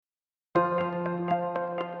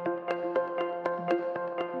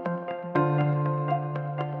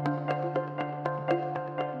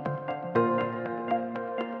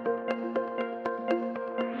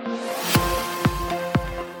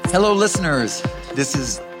Hello, listeners. This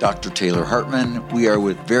is Dr. Taylor Hartman. We are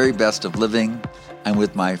with Very Best of Living. I'm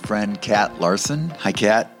with my friend, Kat Larson. Hi,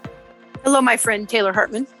 Kat. Hello, my friend, Taylor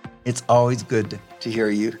Hartman. It's always good to hear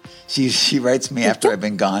you. She writes me after I've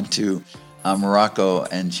been gone to Morocco,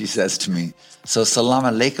 and she says to me, "So, salam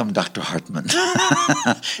alaikum, Dr. Hartman."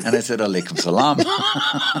 And I said, alaikum salam.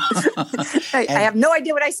 I have no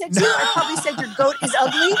idea what I said to you. I probably said your goat is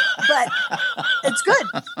ugly, but it's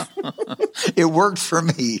good. It worked for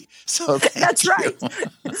me. So That's right.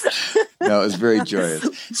 No, it was very joyous.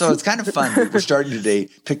 So it's kind of fun. We're starting today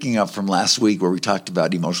picking up from last week where we talked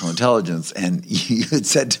about emotional intelligence, and you had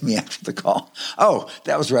said to me after the call, "Oh,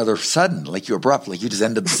 that was rather sudden, like you abrupt, like you just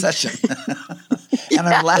ended the session." And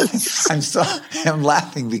I'm laughing. I'm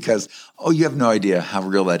laughing because, you have no idea how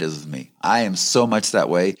real that is with me. I am so much that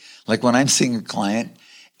way. Like when I'm seeing a client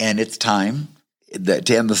and it's time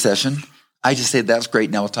to end the session, I just say, "That's great.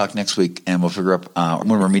 Now we'll talk next week and we'll figure out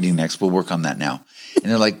when we're meeting next. We'll work on that now." And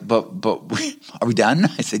they're like, but are we done?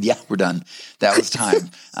 I said, "Yeah, we're done. That was time."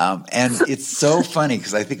 And it's so funny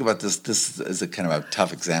because I think about this. This is a kind of a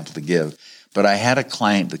tough example to give, but I had a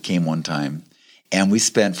client that came one time and we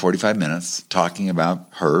spent 45 minutes talking about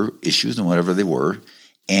her issues and whatever they were.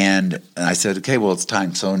 And I said, "Okay, well, it's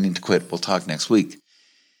time. So I need to quit. We'll talk next week."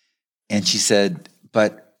 And she said,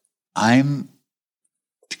 "But I'm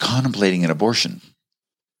contemplating an abortion."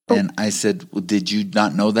 Oh. And I said, "Well, did you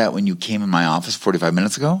not know that when you came in my office 45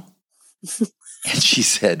 minutes ago?" And she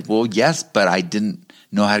said, "Well, yes, but I didn't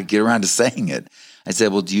know how to get around to saying it." I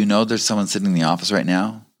said, "Well, do you know there's someone sitting in the office right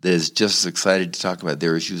now that is just as excited to talk about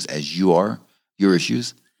their issues as you are, your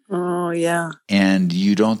issues?" Oh, yeah. "And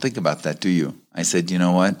you don't think about that, do you?" I said, "You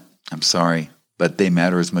know what? I'm sorry, but they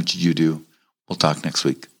matter as much as you do. We'll talk next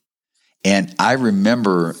week." And I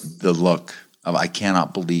remember the look of, I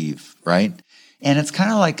cannot believe, right? And it's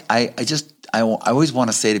kind of like, I always want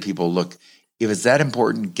to say to people, look, if it's that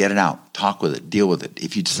important, get it out, talk with it, deal with it.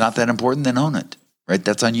 If it's not that important, then own it, right?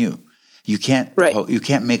 That's on you. You can't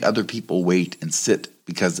make other people wait and sit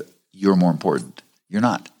because you're more important. You're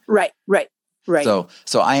not. Right. So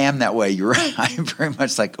I am that way. You're right. I am very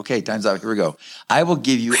much like, okay, time's up. Here we go. I will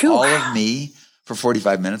give you all of me for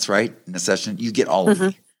 45 minutes, right? In a session, you get all of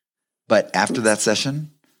me. But after that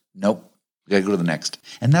session, nope. We got to go to the next.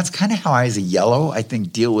 And that's kind of how I, as a yellow, I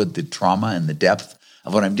think, deal with the trauma and the depth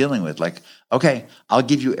of what I'm dealing with. Like, okay, I'll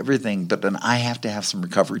give you everything, but then I have to have some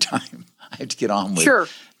recovery time. I have to get on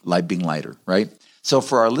with being lighter, right? So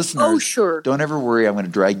for our listeners, don't ever worry, I'm going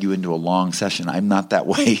to drag you into a long session. I'm not that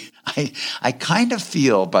way. I kind of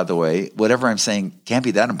feel, by the way, whatever I'm saying can't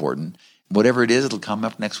be that important. Whatever it is, it'll come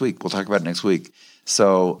up next week. We'll talk about it next week.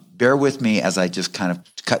 So bear with me as I just kind of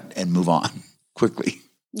cut and move on quickly.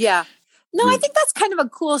 Yeah. No, I think that's kind of a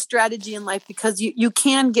cool strategy in life because you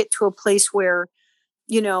can get to a place where,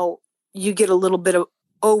 you get a little bit of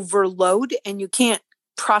overload and you can't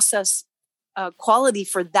process quality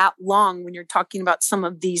for that long when you're talking about some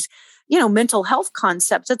of these, mental health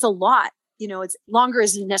concepts. It's a lot. It's longer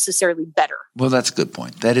isn't necessarily better. Well, that's a good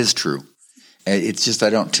point. That is true. It's just I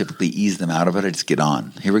don't typically ease them out of it. I just get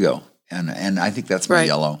on. Here we go. And I think that's my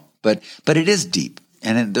yellow. But it is deep.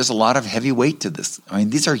 And there's a lot of heavy weight to this. I mean,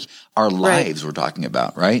 these are our lives we're talking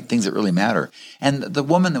about, right? Things that really matter. And the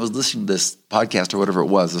woman that was listening to this podcast or whatever it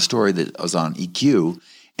was, the story that was on EQ,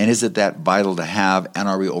 and is it that vital to have, and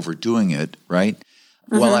are we overdoing it, right?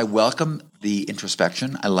 Mm-hmm. Well, I welcome the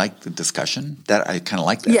introspection. I like the discussion. That I kind of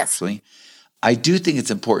like that, actually. I do think it's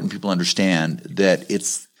important people understand that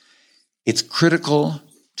it's critical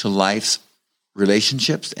to life's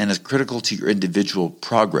relationships and it's critical to your individual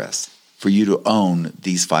progress for you to own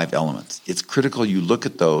these 5 elements. It's critical you look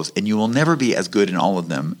at those, and you will never be as good in all of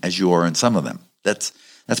them as you are in some of them. That's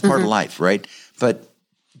part of life, right? But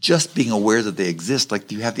just being aware that they exist,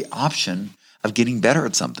 like you have the option of getting better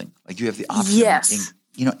at something. Like you have the option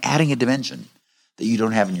of adding a dimension that you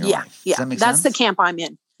don't have in your life. Does that make sense? That's the camp I'm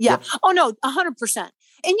in. Yeah. Yep. Oh, no, 100%. And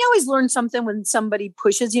you always learn something when somebody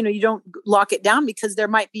pushes, you don't lock it down because there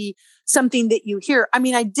might be something that you hear. I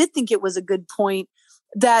mean, I did think it was a good point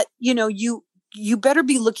that, you better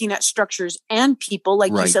be looking at structures and people,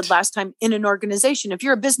 like you said last time, in an organization. If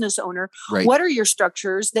you're a business owner, what are your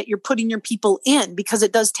structures that you're putting your people in? Because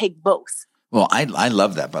it does take both. Well, I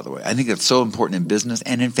love that, by the way. I think that's so important in business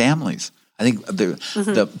and in families. I think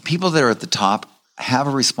the people that are at the top have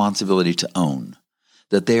a responsibility to own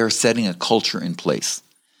that they are setting a culture in place.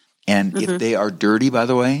 And if they are dirty, by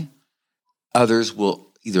the way, others will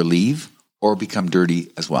either leave or become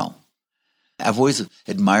dirty as well. I've always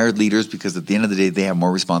admired leaders because at the end of the day, they have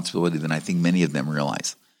more responsibility than I think many of them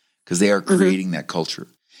realize because they are creating that culture.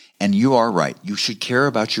 And you are right. You should care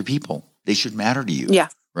about your people. They should matter to you. Yeah.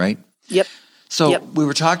 right? Yep. So we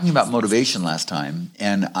were talking about motivation last time,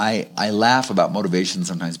 and I laugh about motivation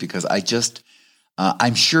sometimes because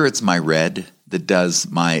I'm sure it's my red that does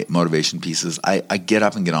my motivation pieces. I get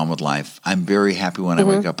up and get on with life. I'm very happy when I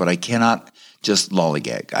wake up, but I cannot just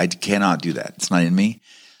lollygag. I cannot do that. It's not in me.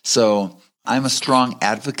 So I'm a strong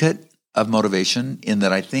advocate of motivation in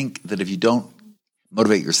that I think that if you don't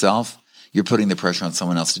motivate yourself, you're putting the pressure on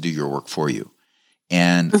someone else to do your work for you.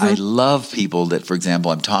 And I love people that, for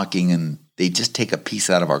example, I'm talking and they just take a piece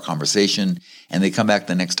out of our conversation and they come back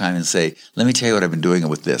the next time and say, let me tell you what I've been doing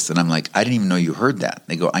with this. And I'm like, I didn't even know you heard that.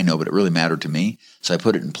 They go, I know, but it really mattered to me. So I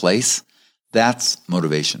put it in place. That's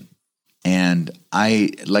motivation. And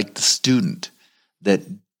I like the student that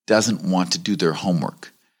doesn't want to do their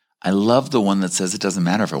homework. I love the one that says it doesn't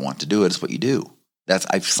matter if I want to do it. It's what you do.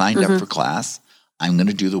 I've signed up for class. I'm going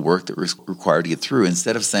to do the work that was required to get through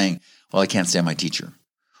instead of saying, well, I can't stand my teacher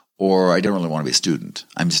or I don't really want to be a student.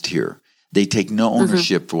 I'm just here. They take no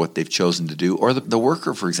ownership for what they've chosen to do. Or the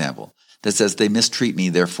worker, for example, that says they mistreat me,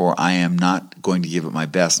 therefore I am not going to give it my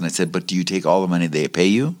best. And I said, but do you take all the money they pay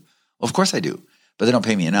you? Well, of course I do, but they don't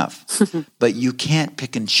pay me enough. But you can't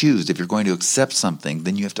pick and choose. If you're going to accept something,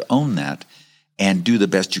 then you have to own that and do the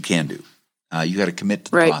best you can do. You got to commit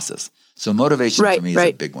to the process. So motivation for me is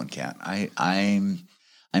a big one, Kat. I'm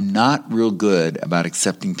not real good about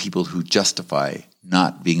accepting people who justify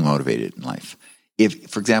not being motivated in life.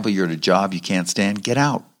 If, for example, you're at a job you can't stand, get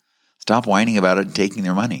out. Stop whining about it and taking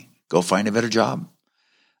their money. Go find a better job.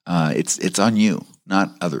 It's on you,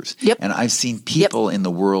 not others. Yep. And I've seen people in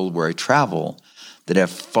the world where I travel that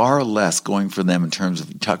have far less going for them in terms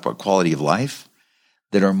of, you talk about quality of life,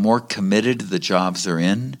 that are more committed to the jobs they're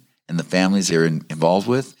in and the families they're involved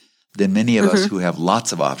with than many of us who have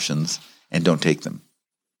lots of options and don't take them.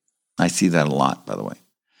 I see that a lot, by the way.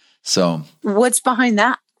 So what's behind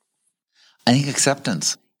that? I think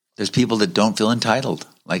acceptance. There's people that don't feel entitled.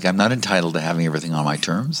 Like, I'm not entitled to having everything on my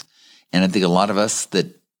terms. And I think a lot of us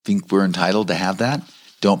that think we're entitled to have that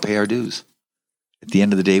don't pay our dues. At the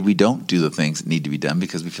end of the day, we don't do the things that need to be done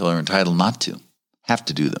because we feel we're entitled not to, have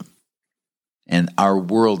to do them. And our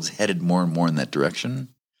world's headed more and more in that direction.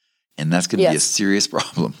 And that's going to be a serious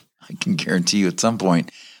problem. I can guarantee you at some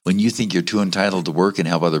point, when you think you're too entitled to work and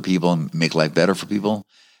help other people and make life better for people,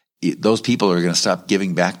 those people are going to stop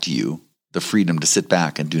giving back to you the freedom to sit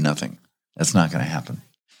back and do nothing. That's not going to happen.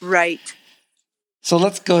 Right. So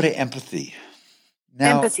let's go to empathy.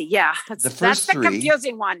 Now, empathy, yeah. That's the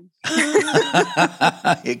confusing one.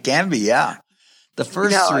 It can be, yeah. The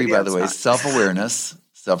first three, by the way, self-awareness,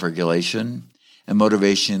 self-regulation, and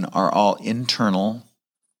motivation are all internal.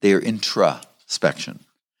 They are introspection.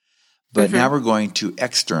 But now we're going to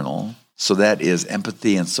external. So that is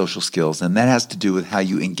empathy and social skills. And that has to do with how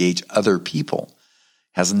you engage other people.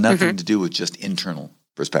 Has nothing to do with just internal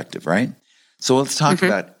perspective, right? So let's talk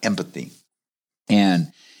about empathy.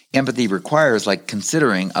 And empathy requires like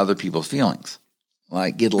considering other people's feelings.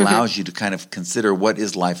 Like it allows you to kind of consider what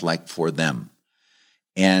is life like for them.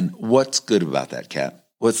 And what's good about that, Kat?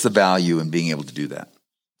 What's the value in being able to do that,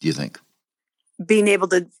 do you think? Being able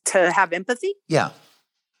to have empathy? Yeah.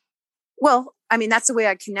 Well, I mean, that's the way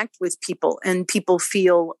I connect with people and people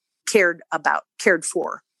feel cared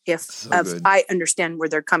for. If I understand where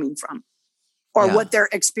they're coming from or what their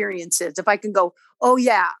experience is. If I can go, oh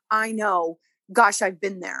yeah, I know, gosh, I've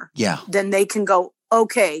been there. Yeah. Then they can go,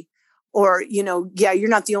 okay. Or, yeah, you're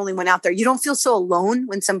not the only one out there. You don't feel so alone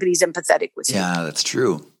when somebody's empathetic with you. Yeah, that's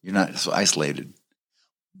true. You're not so isolated.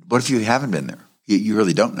 What if you haven't been there? You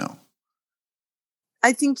really don't know.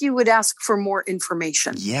 I think you would ask for more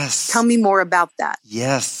information. Yes. Tell me more about that.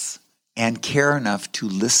 Yes. And care enough to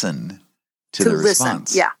listen to the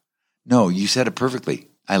response. Yeah. No, you said it perfectly.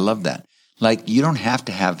 I love that. Like, you don't have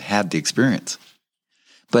to have had the experience.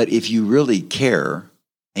 But if you really care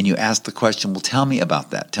and you ask the question, well, tell me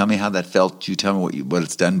about that. Tell me how that felt to you. Tell me what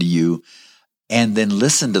it's done to you. And then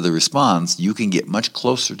listen to the response, you can get much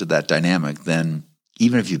closer to that dynamic than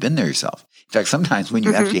even if you've been there yourself. In fact, sometimes when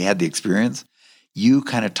you actually had the experience, you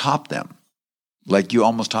kind of top them. Like you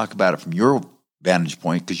almost talk about it from your vantage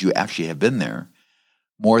point because you actually have been there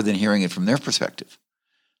more than hearing it from their perspective.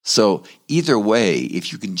 So either way,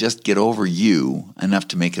 if you can just get over you enough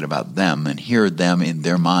to make it about them and hear them in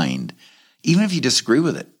their mind, even if you disagree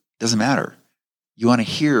with it, doesn't matter. You want to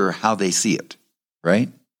hear how they see it, right?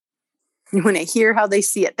 You want to hear how they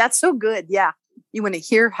see it. That's so good. Yeah. You want to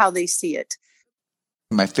hear how they see it.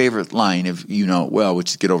 My favorite line, if you know it well,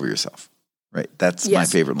 which is get over yourself, right? That's my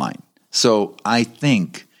favorite line. So I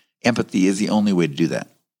think empathy is the only way to do that.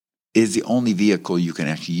 It is the only vehicle you can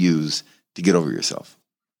actually use to get over yourself.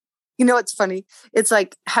 You know, it's funny. It's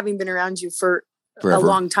like having been around you for Forever. a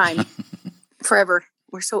long time, forever.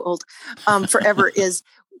 We're so old. Forever is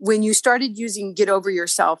when you started using Get Over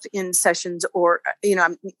Yourself in sessions or,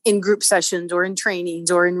 in group sessions or in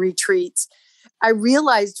trainings or in retreats. I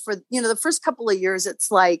realized for, the first couple of years,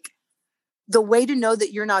 it's like the way to know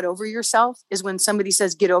that you're not over yourself is when somebody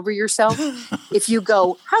says, get over yourself. If you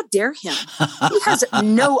go, how dare him? He has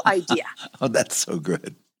no idea. Oh, that's so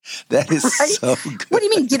good. That is right? So good. What do you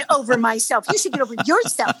mean, get over myself? You should get over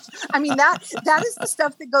yourself. I mean, that is the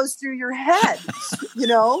stuff that goes through your head,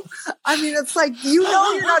 I mean, it's like, you're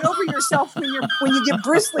not over yourself when you get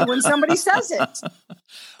bristly when somebody says it.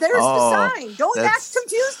 There's the sign. Don't act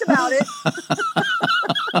confused about it.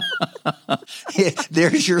 Yeah,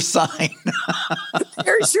 there's your sign.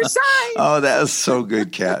 There's your sign. Oh, that is so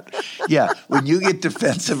good, Kat. Yeah, when you get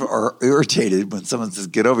defensive or irritated when someone says,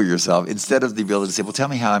 get over yourself, instead of the ability to say, well, tell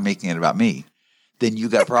me how I'm making it about me, then you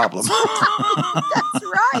got a problem. That's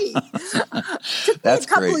right. Took me a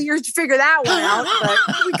couple of years to figure that one out, but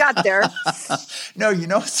we got there. No,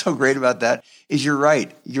 what's so great about that is you're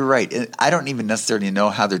right. You're right. And I don't even necessarily know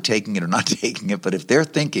how they're taking it or not taking it, but if they're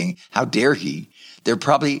thinking, how dare he, they're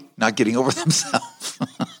probably not getting over themselves.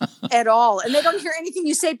 At all. And they don't hear anything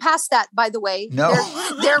you say past that, by the way. No.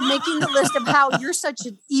 They're making the list of how you're such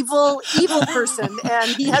an evil person,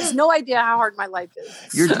 and he has no idea how hard my life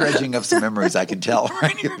is. You're dredging up some memories, I can tell,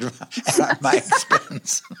 right here at my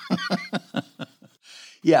expense.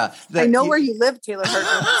 Yeah. I know where you live, Taylor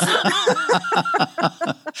Hartman.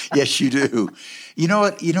 Yes, you do. You know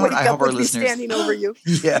what? I hope our listeners standing over you.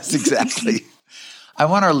 Yes, exactly. I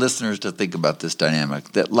want our listeners to think about this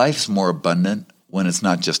dynamic, that life's more abundant when it's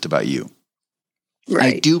not just about you.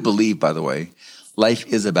 Right. I do believe, by the way, life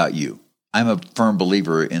is about you. I'm a firm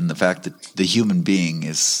believer in the fact that the human being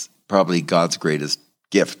is probably God's greatest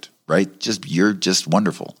gift, right? You're just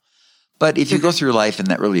wonderful. But if you go through life and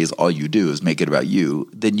that really is all you do is make it about you,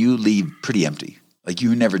 then you leave pretty empty. Like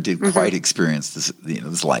you never did quite experience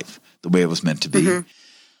this life the way it was meant to be. Mm-hmm.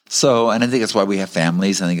 So, and I think that's why we have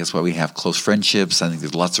families. I think that's why we have close friendships. I think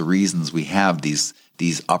there's lots of reasons we have these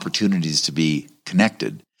opportunities to be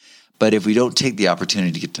connected. But if we don't take the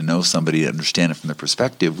opportunity to get to know somebody, to understand it from their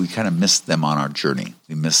perspective, we kind of miss them on our journey.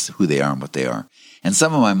 We miss who they are and what they are. And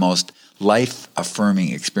some of my most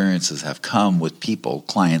life-affirming experiences have come with people,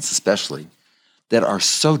 clients especially, that are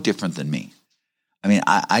so different than me. I mean,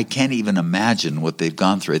 I can't even imagine what they've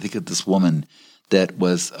gone through. I think of this woman that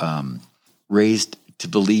was raised to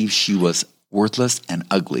believe she was worthless and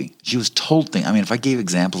ugly. She was told things. I mean, if I gave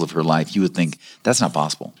examples of her life, you would think that's not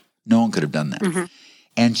possible. No one could have done that. Mm-hmm.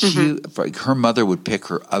 And her mother would pick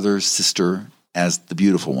her other sister as the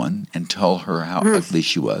beautiful one and tell her how ugly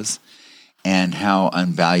she was and how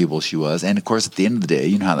unvaluable she was. And of course, at the end of the day,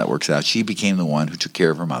 you know how that works out. She became the one who took care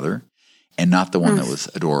of her mother and not the one that was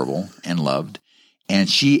adorable and loved. And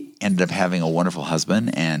she ended up having a wonderful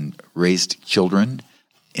husband and raised children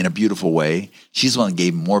in a beautiful way. She's the one that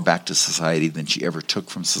gave more back to society than she ever took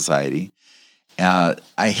from society.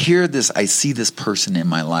 I hear this, I see this person in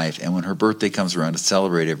my life, and when her birthday comes around to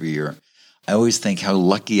celebrate every year, I always think how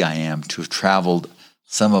lucky I am to have traveled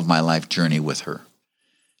some of my life journey with her.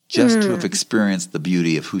 Just to have experienced the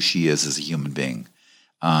beauty of who she is as a human being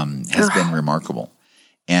has been remarkable.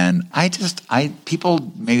 And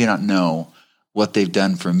people maybe not know what they've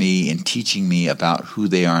done for me in teaching me about who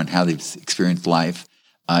they are and how they've experienced life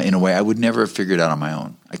in a way I would never have figured out on my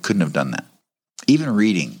own. I couldn't have done that. Even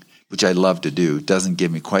reading, which I love to do, doesn't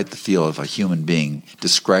give me quite the feel of a human being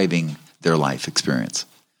describing their life experience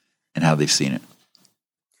and how they've seen it.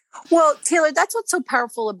 Well, Taylor, that's what's so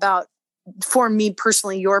powerful about, for me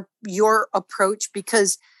personally, your approach,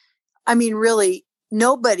 because, I mean, really,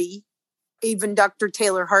 nobody, even Dr.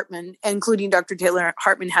 Taylor Hartman, including Dr. Taylor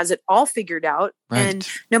Hartman, has it all figured out. Right. And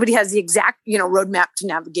nobody has the exact, roadmap to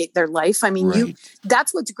navigate their life. I mean,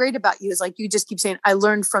 that's what's great about you is like, you just keep saying, I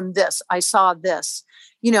learned from this. I saw this,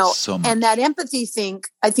 so and that empathy thing,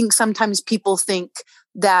 I think sometimes people think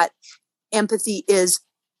that empathy is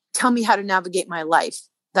tell me how to navigate my life.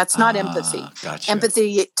 That's not empathy. Gotcha.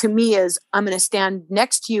 Empathy to me is I'm going to stand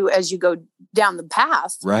next to you as you go down the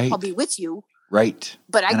path. Right. I'll be with you. Right.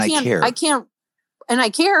 But I can't,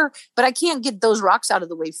 but I can't get those rocks out of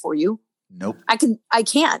the way for you. Nope. I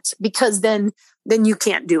can't, because then you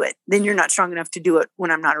can't do it. Then you're not strong enough to do it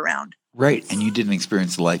when I'm not around. Right. And you didn't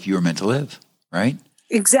experience the life you were meant to live. Right.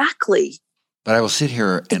 Exactly. But I will sit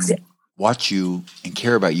here and watch you and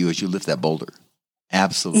care about you as you lift that boulder.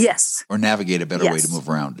 Absolutely. Yes. Or navigate a better way to move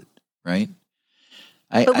around it. Right.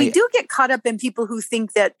 But we do get caught up in people who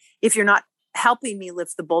think that if you're not helping me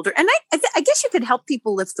lift the boulder. And I guess you could help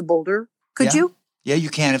people lift the boulder. Could you? Yeah, you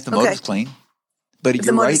can if the motor's clean. But If the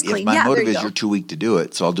you're right. motive's If clean. my Yeah, there motive you is go. you're too weak to do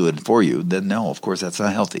it, so I'll do it for you, then no, of course, that's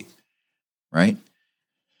not healthy. Right?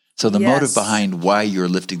 So the motive Yes. behind why you're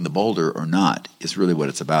lifting the boulder or not is really what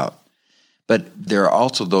it's about. But there are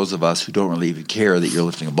also those of us who don't really even care that you're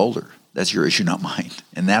lifting a boulder. That's your issue, not mine.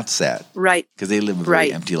 And that's sad. Right. Because they live a very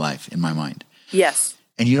Right. empty life in my mind. Yes.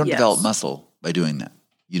 And you don't Yes. develop muscle by doing that.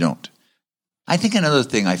 You don't. I think another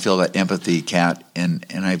thing I feel about empathy, Kat, and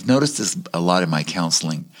I've noticed this a lot in my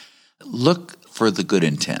counseling, look for the good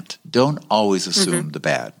intent. Don't always assume the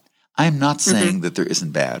bad. I'm not saying that there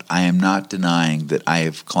isn't bad. I am not denying that I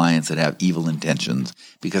have clients that have evil intentions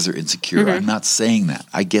because they're insecure. I'm not saying that.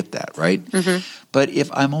 I get that, right? But if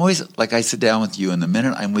I'm always, like I sit down with you and the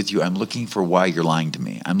minute I'm with you, I'm looking for why you're lying to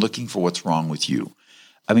me. I'm looking for what's wrong with you.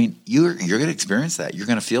 I mean, you're going to experience that. You're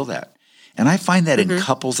going to feel that. And I find that in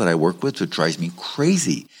couples that I work with, which drives me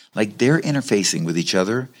crazy. Like their interfacing with each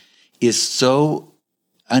other is so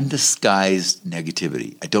undisguised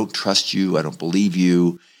negativity. I don't trust you. I don't believe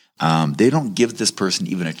you. They don't give this person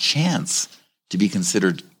even a chance to be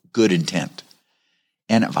considered good intent.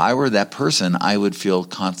 And if I were that person, I would feel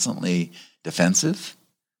constantly defensive,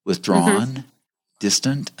 withdrawn,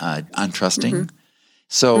 distant, untrusting.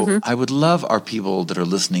 So I would love our people that are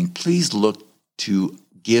listening, please look to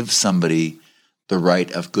give somebody the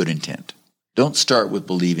right of good intent. Don't start with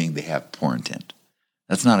believing they have poor intent.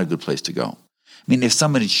 That's not a good place to go. I mean, if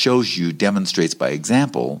somebody shows you, demonstrates by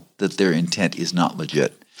example that their intent is not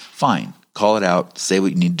legit, fine. Call it out, say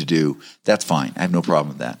what you need to do. That's fine. I have no problem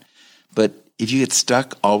with that. But if you get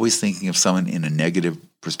stuck always thinking of someone in a negative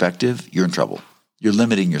perspective, you're in trouble. You're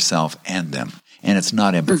limiting yourself and them. And it's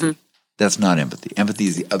not empathy. That's not empathy. Empathy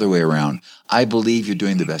is the other way around. I believe you're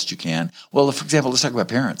doing the best you can. Well, for example, let's talk about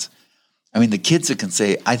parents. I mean, the kids that can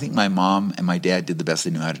say, I think my mom and my dad did the best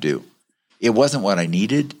they knew how to do. It wasn't what I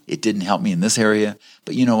needed. It didn't help me in this area.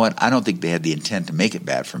 But you know what? I don't think they had the intent to make it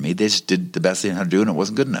bad for me. They just did the best they knew how to do, and it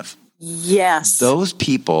wasn't good enough. Yes. Those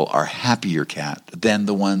people are happier, Kat, than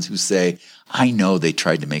the ones who say, I know they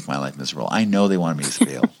tried to make my life miserable. I know they wanted me to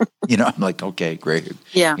fail. I'm like, okay, great.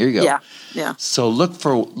 Yeah. Here you go. Yeah. So look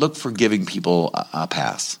for giving people a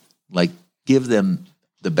pass. Like give them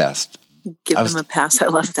the best. Give them a pass. I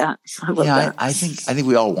love that. I love that. I think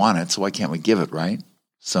we all want it, so why can't we give it, right?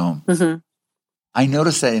 So I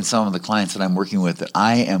noticed that in some of the clients that I'm working with that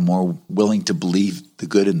I am more willing to believe the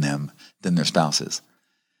good in them than their spouses.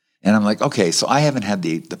 And I'm like, okay, so I haven't had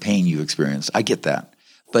the pain you experienced. I get that.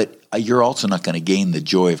 But you're also not going to gain the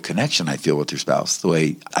joy of connection I feel with your spouse, the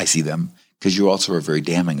way I see them, because you also are very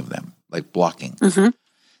damning of them, like blocking.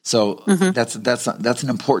 So that's an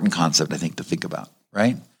important concept, I think, to think about,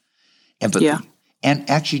 right? Empathy. Yeah. And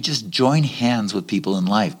actually just join hands with people in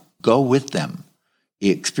life. Go with them.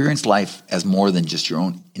 Experience life as more than just your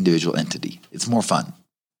own individual entity. It's more fun.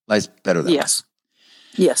 Life's better that way.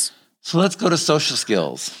 Yes. So let's go to social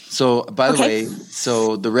skills. So by the way,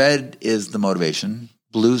 so the red is the motivation.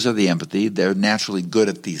 Blues are the empathy. They're naturally good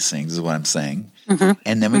at these things is what I'm saying.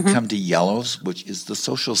 And then we come to yellows, which is the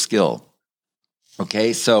social skill.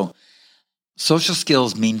 Okay, so social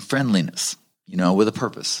skills mean friendliness, with a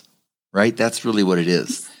purpose, right? That's really what it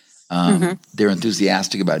is. They're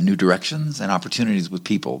enthusiastic about new directions and opportunities with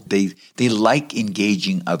people. They like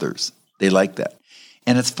engaging others. They like that.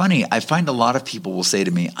 And it's funny, I find a lot of people will say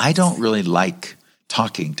to me, I don't really like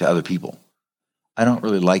talking to other people. I don't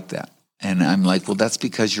really like that. And I'm like, well, that's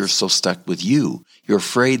because you're so stuck with you. You're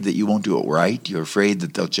afraid that you won't do it right. You're afraid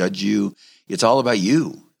that they'll judge you. It's all about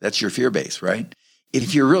you. That's your fear base, right?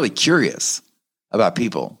 If you're really curious about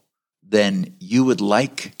people, then you would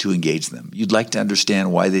like to engage them. You'd like to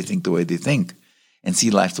understand why they think the way they think and see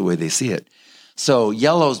life the way they see it. So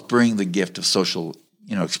yellows bring the gift of social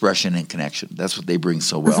expression and connection. That's what they bring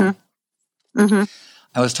so well.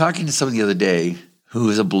 I was talking to someone the other day who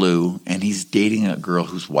is a blue, and he's dating a girl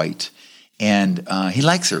who's white. And he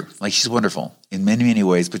likes her. Like, she's wonderful in many, many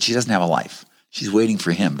ways, but she doesn't have a life. She's waiting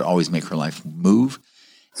for him to always make her life move.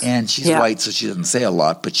 And she's white, so she doesn't say a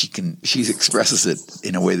lot, but she expresses it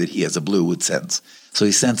in a way that he as a blue would sense. So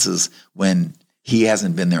he senses when he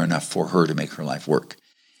hasn't been there enough for her to make her life work.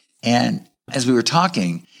 And as we were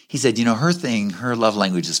talking, he said, her love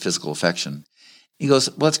language is physical affection. He goes,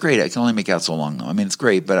 well, that's great. I can only make out so long, though. I mean, it's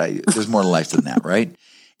great, but there's more to life than that, right?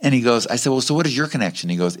 And he goes, I said, well, so what is your connection?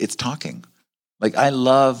 He goes, it's talking. Like, I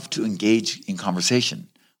love to engage in conversation,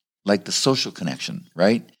 like the social connection,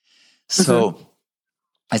 right? So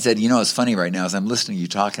I said, it's funny right now as I'm listening to you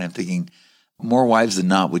talk and I'm thinking more wives than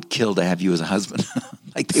not would kill to have you as a husband.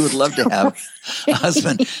 Like, they would love to have a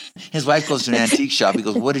husband. His wife goes to an antique shop. He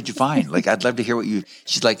goes, what did you find? Like, I'd love to hear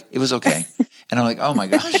she's like, it was okay. And I'm like, oh my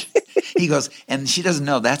gosh. He goes, and she doesn't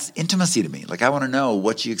know, that's intimacy to me. Like, I want to know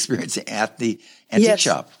what you experienced at the antique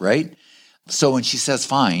shop, right? So when she says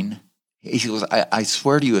fine, he goes, I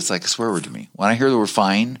swear to you, it's like a swear word to me. When I hear the word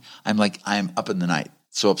fine, I'm like, I'm up in the night,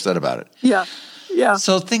 so upset about it. Yeah. Yeah.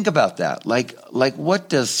 So think about that. Like what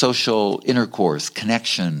does social intercourse,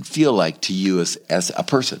 connection feel like to you as a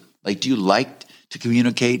person? Like, do you like to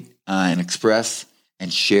communicate and express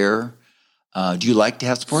and share? Do you like to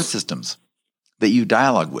have support systems that you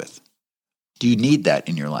dialogue with? Do you need that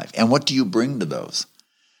in your life? And what do you bring to those?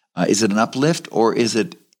 Is it an uplift or is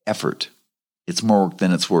it effort? It's more work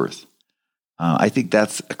than it's worth. I think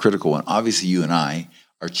that's a critical one. Obviously, you and I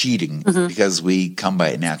are cheating because we come by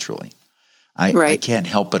it naturally. I can't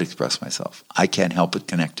help but express myself. I can't help but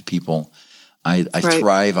connect to people. I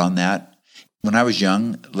thrive on that. When I was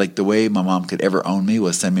young, like the way my mom could ever own me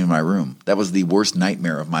was send me to my room. That was the worst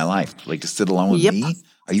nightmare of my life. Like to sit alone with me?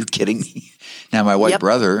 Are you kidding me? Now, my white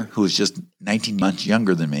brother, who was just 19 months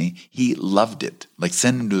younger than me, he loved it. Like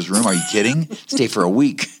send him to his room. Are you kidding? Stay for a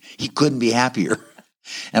week. He couldn't be happier.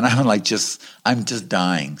 And I'm like, I'm just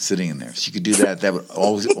dying sitting in there. She could do that. That would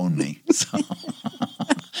always own me.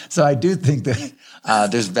 So I do think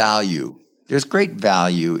that there's value. There's great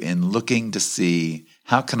value in looking to see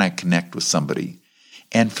how can I connect with somebody.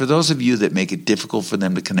 And for those of you that make it difficult for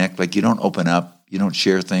them to connect, like you don't open up, you don't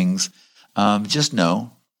share things, just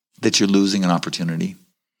know that you're losing an opportunity.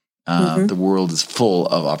 The world is full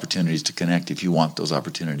of opportunities to connect if you want those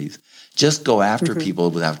opportunities. Just go after people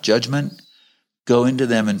without judgment. Go into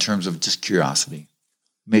them in terms of just curiosity.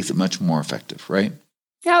 Makes it much more effective, right?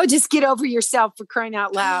 No, just get over yourself, for crying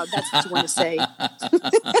out loud. That's what you want to say.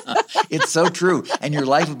 It's so true. And your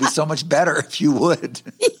life would be so much better if you would.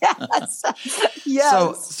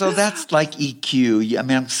 Yes. So that's like EQ. I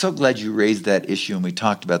mean, I'm so glad you raised that issue and we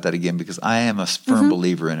talked about that again because I am a firm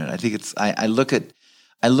believer in it. I think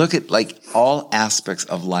I look at like all aspects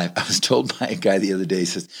of life. I was told by a guy the other day, he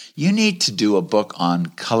says, you need to do a book on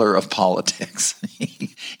color of politics.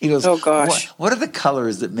 He goes, oh gosh, what are the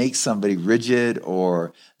colors that make somebody rigid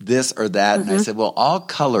or this or that? And I said, well, all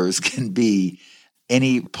colors can be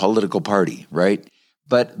any political party, right?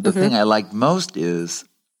 But the thing I like most is,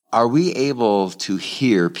 are we able to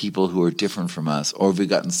hear people who are different from us, or have we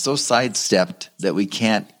gotten so sidestepped that we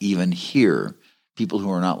can't even hear people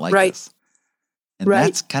who are not like us? And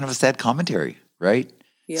that's kind of a sad commentary, right?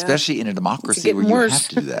 Yeah. Especially in a democracy where you have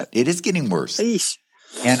to do that. It is getting worse. Eesh.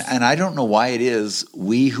 And I don't know why it is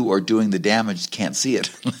we who are doing the damage can't see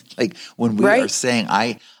it. Like when we are saying,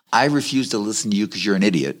 I refuse to listen to you because you're an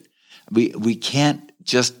idiot, we can't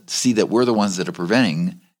just see that we're the ones that are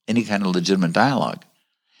preventing any kind of legitimate dialogue.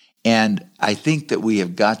 And I think that we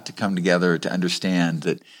have got to come together to understand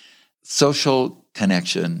that social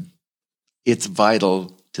connection, it's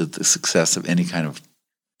vital to the success of any kind of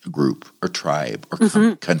group or tribe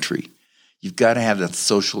or country. You've got to have that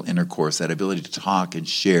social intercourse, that ability to talk and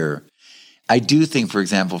share. I do think, for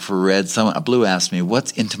example, for Red, a Blue asked me,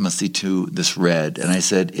 what's intimacy to this Red? And I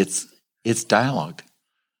said, it's dialogue.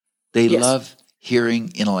 They love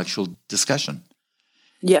hearing intellectual discussion.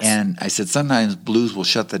 Yes. And I said, sometimes Blues will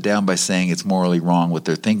shut that down by saying it's morally wrong what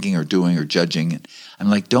they're thinking or doing or judging. And I'm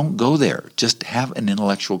like, don't go there. Just have an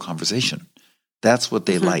intellectual conversation. That's what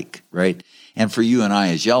they like, right? And for you and I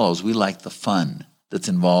as Yellows, we like the fun that's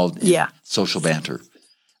involved in social banter.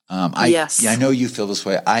 I know you feel this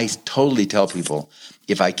way. I totally tell people,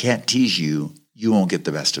 if I can't tease you, you won't get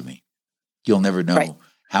the best of me. You'll never know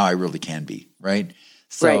how I really can be, right?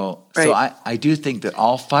 So I do think that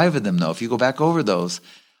all five of them, though, if you go back over those,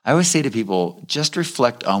 I always say to people, just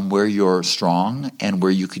reflect on where you're strong and where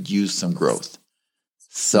you could use some growth.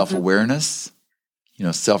 Self-awareness,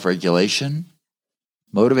 self-regulation,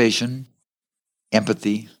 motivation,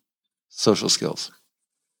 empathy, social skills.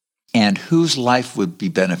 And whose life would be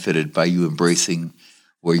benefited by you embracing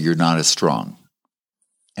where you're not as strong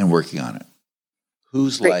and working on it?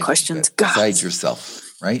 Whose life besides yourself,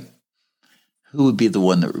 right? Who would be the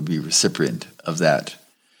one that would be recipient of that?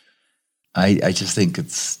 I just think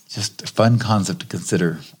it's just a fun concept to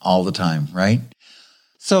consider all the time, right?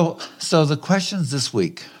 So the questions this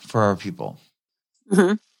week for our people.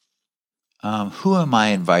 Who am I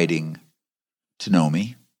inviting to know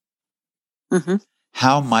me?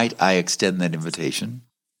 How might I extend that invitation?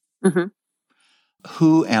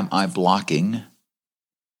 Who am I blocking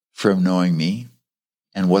from knowing me?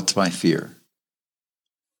 And what's my fear?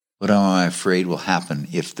 What am I afraid will happen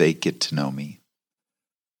if they get to know me?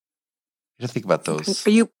 You gotta think about those. Are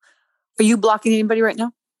you blocking anybody right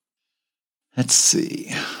now? Let's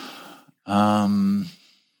see. I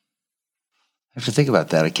have to think about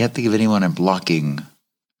that. I can't think of anyone I'm blocking.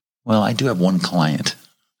 Well, I do have one client.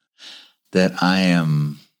 that I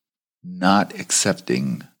am not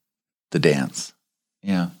accepting the dance.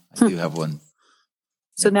 Yeah, I do have one.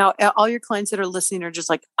 So now all your clients that are listening are just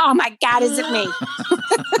like, oh my God, is it me?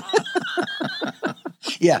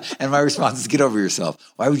 Yeah. And my response is, get over yourself.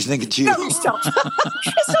 Why would you think it's you? Get over yourself.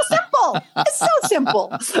 It's so simple. It's so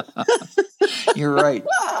simple. You're right.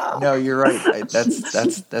 No, you're right.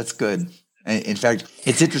 That's good. In fact,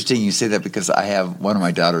 it's interesting you say that because I have one of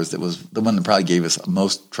my daughters that was the one that probably gave us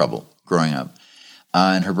most trouble growing up.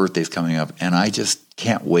 And her birthday's coming up. And I just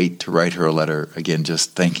can't wait to write her a letter again,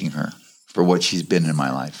 just thanking her for what she's been in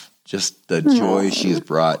my life. Just the joy she has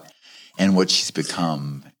brought and what she's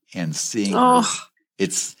become, and seeing her.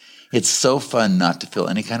 It's so fun not to feel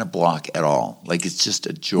any kind of block at all. Like, it's just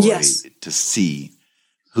a joy to see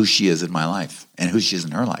who she is in my life and who she is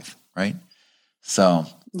in her life, right? So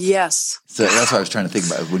So that's what I was trying to think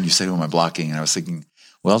about when you said, "Who am I blocking?" And I was thinking,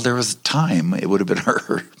 well, there was a time it would have been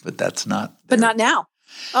her, but that's not. But not now.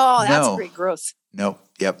 Oh, that's great growth. Nope.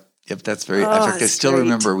 Yep. That's very. In fact, I still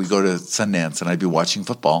remember we go to Sundance and I'd be watching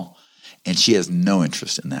football, and she has no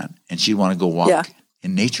interest in that, and she'd want to go walk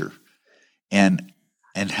in nature, and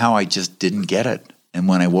how I just didn't get it. And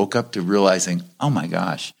when I woke up to realizing, oh my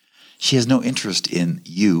gosh, she has no interest in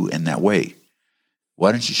you in that way.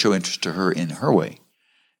 Why don't you show interest to her in her way?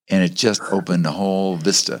 And it just opened a whole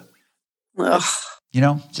vista.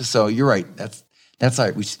 Just so you're right. That's all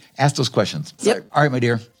right. We ask those questions. Yep. All right, my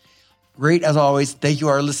dear. Great as always. Thank you,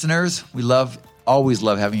 our listeners. We always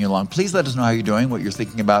love having you along. Please let us know how you're doing, what you're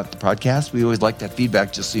thinking about the podcast. We always like that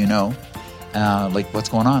feedback, just so you know, like what's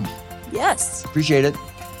going on. Yes. Appreciate it.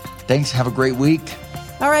 Thanks. Have a great week.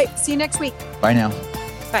 All right. See you next week. Bye now.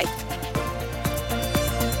 Bye.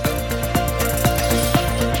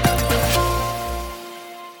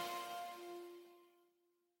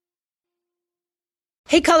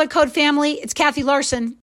 Hey, Color Code family, it's Kathy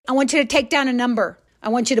Larson. I want you to take down a number. I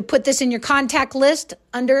want you to put this in your contact list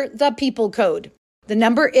under the People Code. The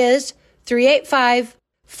number is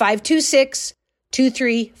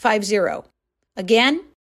 385-526-2350. Again,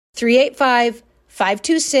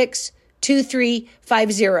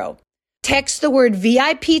 385-526-2350. Text the word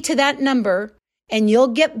VIP to that number, and you'll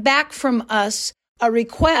get back from us a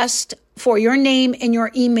request for your name and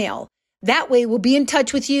your email. That way, we'll be in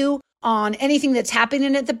touch with you on anything that's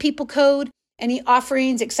happening at the People Code, any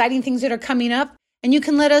offerings, exciting things that are coming up, and you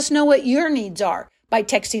can let us know what your needs are by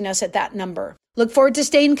texting us at that number. Look forward to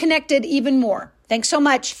staying connected even more. Thanks so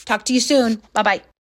much. Talk to you soon. Bye-bye.